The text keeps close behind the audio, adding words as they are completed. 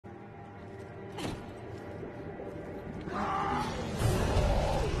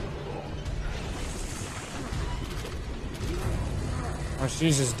Or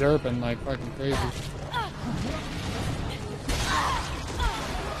she's just derping like fucking crazy.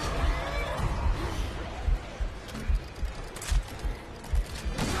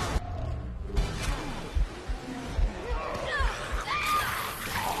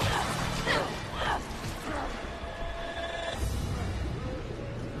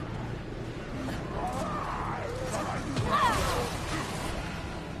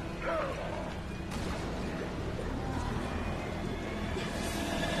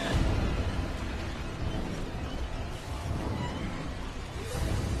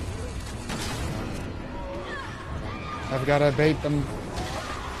 I've gotta bait them.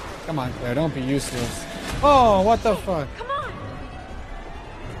 Come on, Claire, don't be useless. Oh, what the fuck? Come on!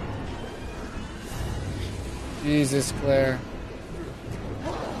 Jesus, Claire.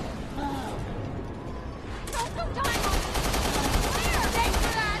 Don't die! Claire, thanks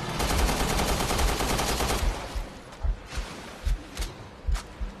for that!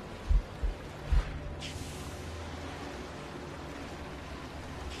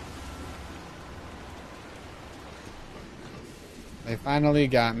 They finally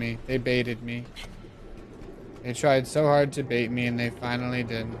got me. They baited me. They tried so hard to bait me and they finally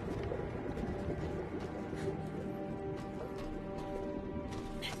did.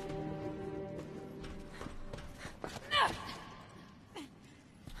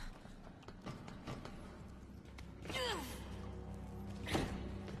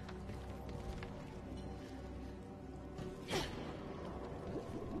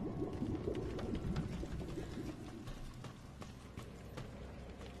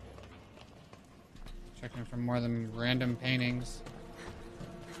 Checking for more than random paintings.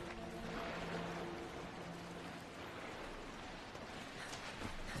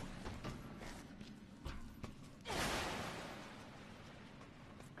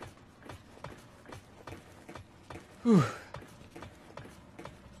 Whew.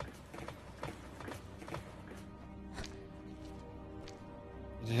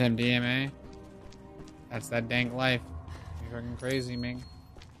 Is it MDMA? That's that dank life. You're fucking crazy, Ming.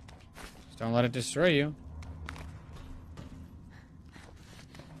 Just don't let it destroy you.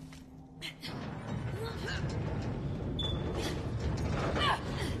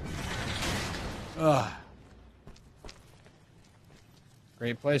 Ugh.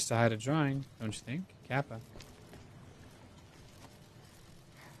 Great place to hide a drawing, don't you think? Kappa.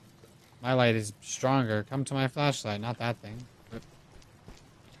 My light is stronger. Come to my flashlight, not that thing.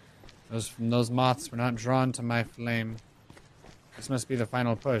 Those moths were not drawn to my flame. This must be the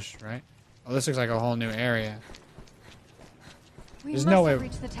final push, right? Oh, this looks like a whole new area. We There's must no way. have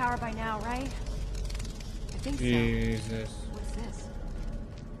reached the tower by now, right? I think so. Jesus. What's this?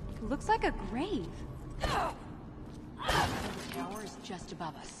 Looks like a grave. The tower is just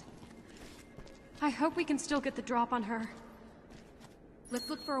above us. I hope we can still get the drop on her. Let's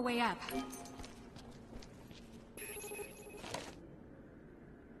look for a way up.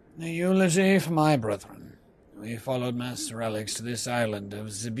 A eulogy for my brethren. We followed Master Alex to this island of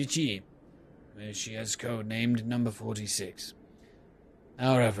Zibichi, where she has codenamed Number 46.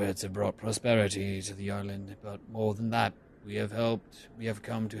 Our efforts have brought prosperity to the island, but more than that, we have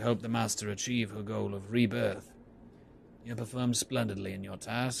come to help the Master achieve her goal of rebirth. You have performed splendidly in your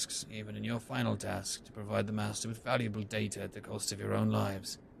tasks, even in your final task, to provide the Master with valuable data at the cost of your own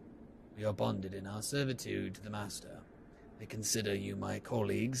lives. We are bonded in our servitude to the Master. I consider you my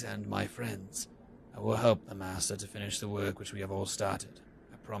colleagues and my friends. I will help the Master to finish the work which we have all started.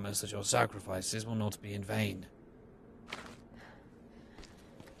 I promise that your sacrifices will not be in vain.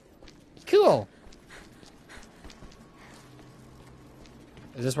 Cool.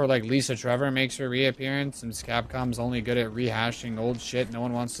 Is this where, like, Lisa Trevor makes her reappearance since Capcom's only good at rehashing old shit no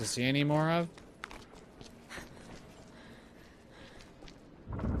one wants to see any more of?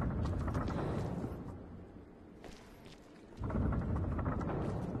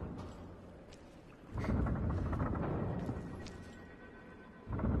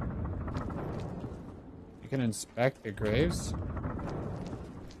 You can inspect the graves?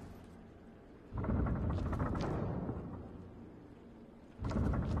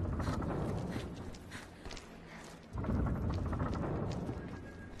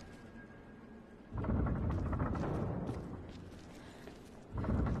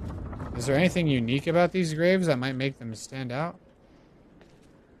 Is there anything unique about these graves that might make them stand out?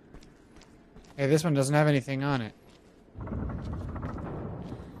 Hey, this one doesn't have anything on it.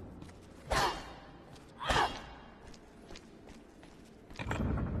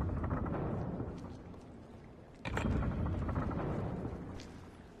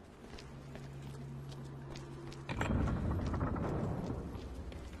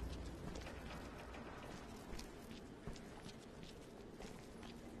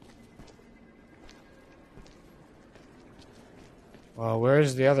 Well,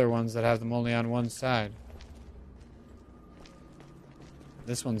 where's the other ones that have them only on one side?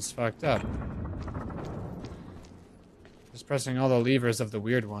 This one's fucked up. Just pressing all the levers of the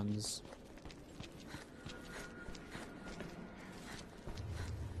weird ones.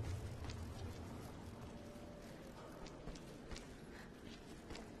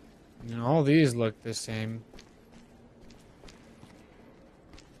 And all these look the same.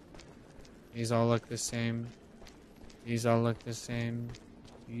 These all look the same. These all look the same.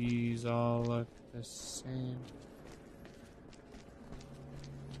 These all look the same.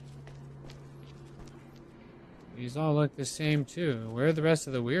 These all look the same too. Where are the rest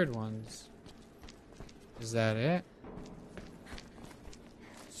of the weird ones? Is that it?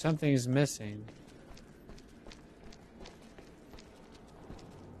 Something's missing.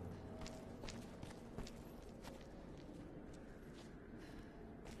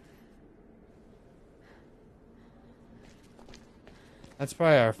 That's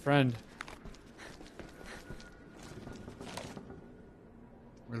probably our friend.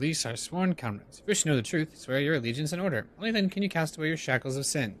 Release our sworn comrades. If you wish to know the truth, swear your allegiance in order. Only then can you cast away your shackles of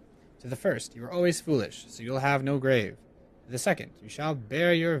sin. To the first, you are always foolish, so you'll have no grave. To the second, you shall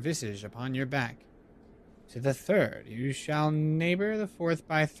bear your visage upon your back. To the third, you shall neighbor the fourth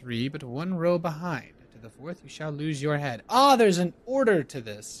by 3, but 1 row behind. To the fourth, you shall lose your head. Ah, there's an order to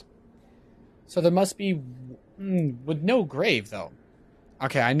this. So there must be with no grave, though.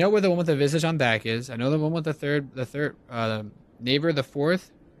 Okay, I know where the one with the visage on back is. I know the one with the third, neighbor the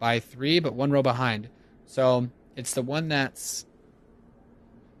fourth by 3, but 1 row behind. So it's the one that's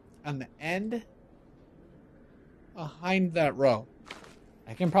on the end behind that row.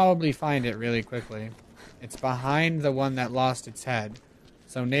 I can probably find it really quickly. It's behind the one that lost its head.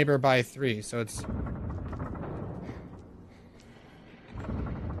 So neighbor by 3. So it's...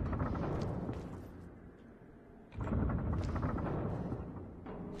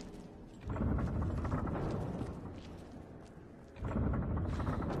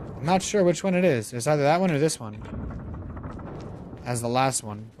 I'm not sure which one it is. It's either that one or this one. As the last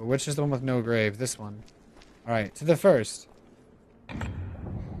one. But which is the one with no grave? This one. Alright, to the first.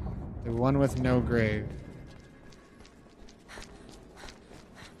 The one with no grave.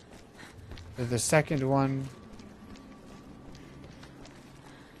 To the second one.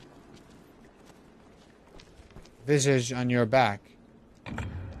 Visage on your back.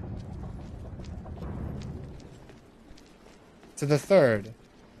 To the third.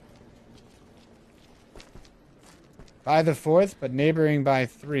 By the fourth, but neighboring by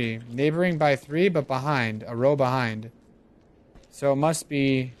 3. Neighboring by 3, but behind. A row behind. So it must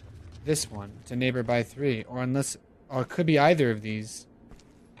be this one. To neighbor by 3. Or unless... Or it could be either of these.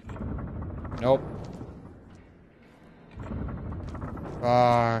 Nope.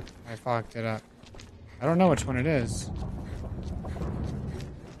 Fuck. I fucked it up. I don't know which one it is.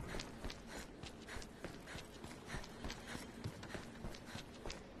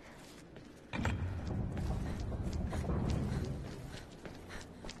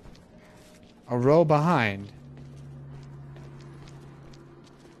 A row behind.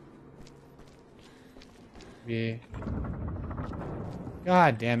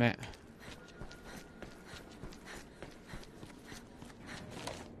 God damn it.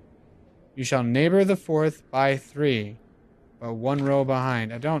 You shall neighbor the fourth by 3, but 1 row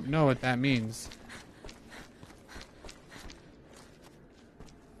behind. I don't know what that means.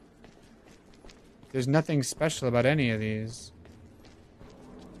 There's nothing special about any of these.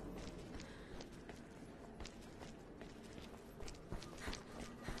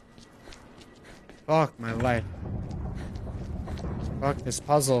 Fuck my life. Fuck this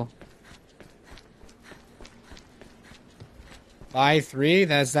puzzle. By 3?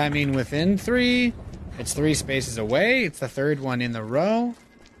 Does that mean within 3? It's 3 spaces away? It's the third one in the row?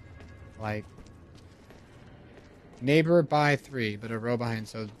 Like... Neighbor by 3, but a row behind.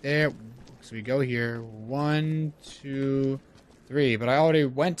 So there... So we go here. 1, 2, 3. But I already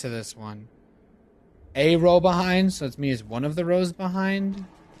went to this one. A row behind, so it means one of the rows behind?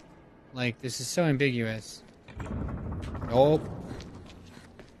 Like, this is so ambiguous. Nope.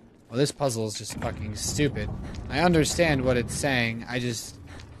 Well, this puzzle is just fucking stupid. I understand what it's saying.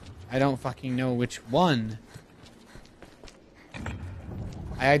 I don't fucking know which one.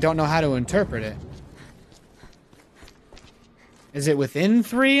 I don't know how to interpret it. Is it within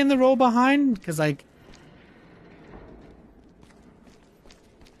 3 in the row behind? Because, like...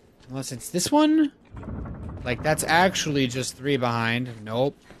 Unless it's this one? Like, that's actually just 3 behind.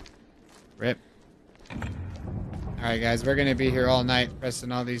 Nope. Rip. Alright, guys, we're gonna be here all night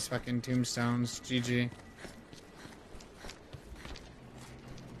pressing all these fucking tombstones. GG.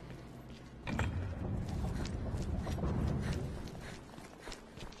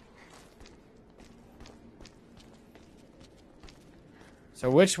 So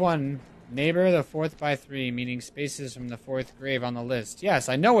which one? Neighbor the fourth by 3, meaning spaces from the fourth grave on the list. Yes,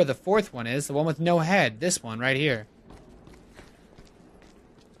 I know where the fourth one is. The one with no head. This one right here.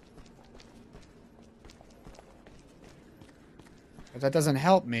 But that doesn't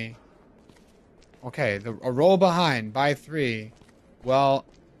help me. Okay, a roll behind by 3. Well,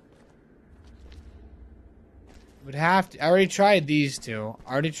 would have to. I already tried these two.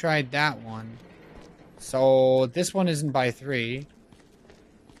 I already tried that one. So this one isn't by 3.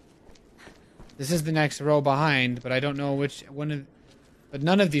 This is the next row behind, but I don't know which one of... But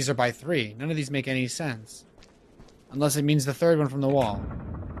none of these are by 3. None of these make any sense. Unless it means the third one from the wall.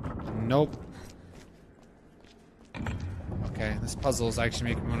 Nope. Okay, this puzzle is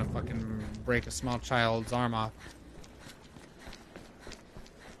actually making me want to fucking break a small child's arm off.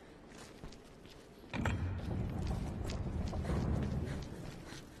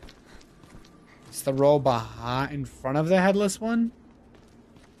 It's the row behind, in front of the headless one?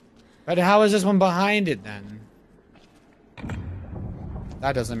 But how is this one behind it then?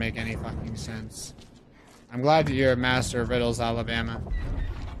 That doesn't make any fucking sense. I'm glad that you're a master of riddles, Alabama.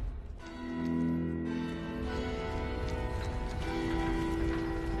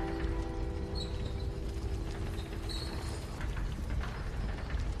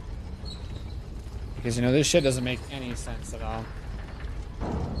 Because, you know, this shit doesn't make any sense at all.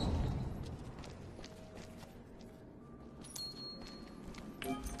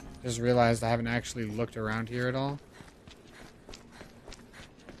 Just realized I haven't actually looked around here at all.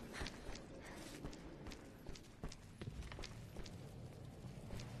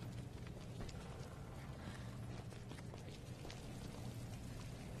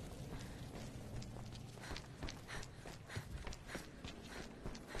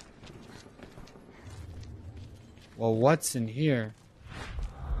 Well, what's in here?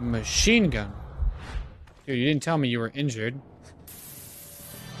 Machine gun. Dude, you didn't tell me you were injured.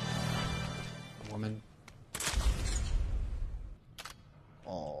 Woman.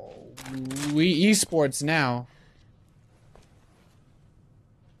 Oh, we esports now.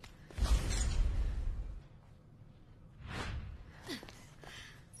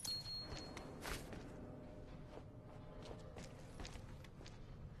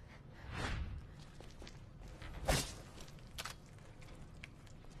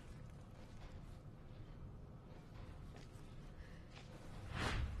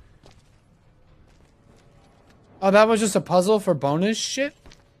 Oh, that was just a puzzle for bonus shit?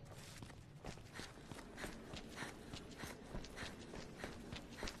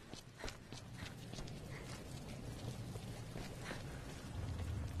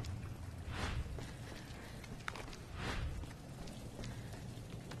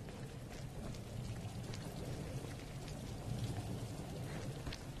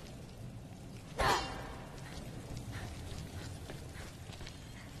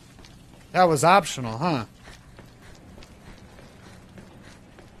 That was optional, huh?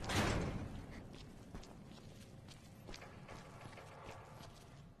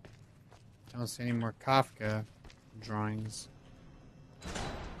 I don't see any more Kafka drawings.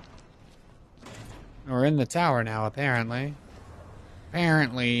 We're in the tower now, apparently.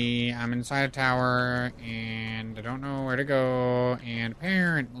 Apparently, I'm inside a tower, and I don't know where to go, and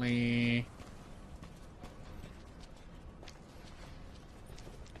apparently...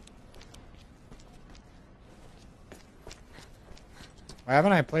 Why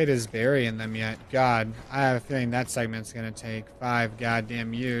haven't I played as Barry in them yet? God, I have a feeling that segment's gonna take 5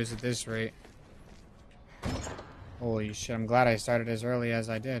 goddamn years at this rate. Holy shit, I'm glad I started as early as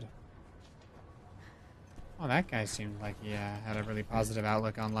I did. Oh, that guy seemed like he had a really positive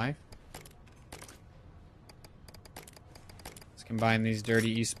outlook on life. Let's combine these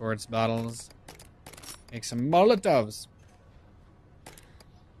dirty esports bottles. Make some Molotovs.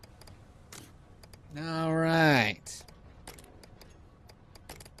 Alright.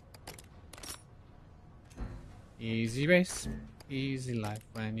 Easy race, easy life.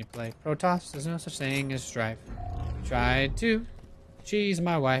 When you play Protoss, there's no such thing as strife. Tried to cheese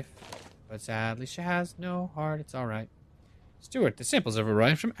my wife, but sadly she has no heart, it's alright. Stuart, the samples have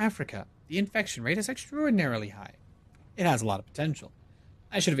arrived from Africa. The infection rate is extraordinarily high. It has a lot of potential.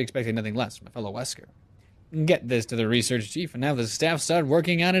 I should have expected nothing less from a fellow Wesker. Get this to the research chief and have the staff start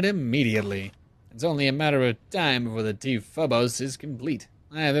working on it immediately. It's only a matter of time before the T-Phobos is complete.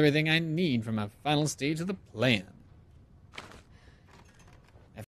 I have everything I need from a final stage of the plan.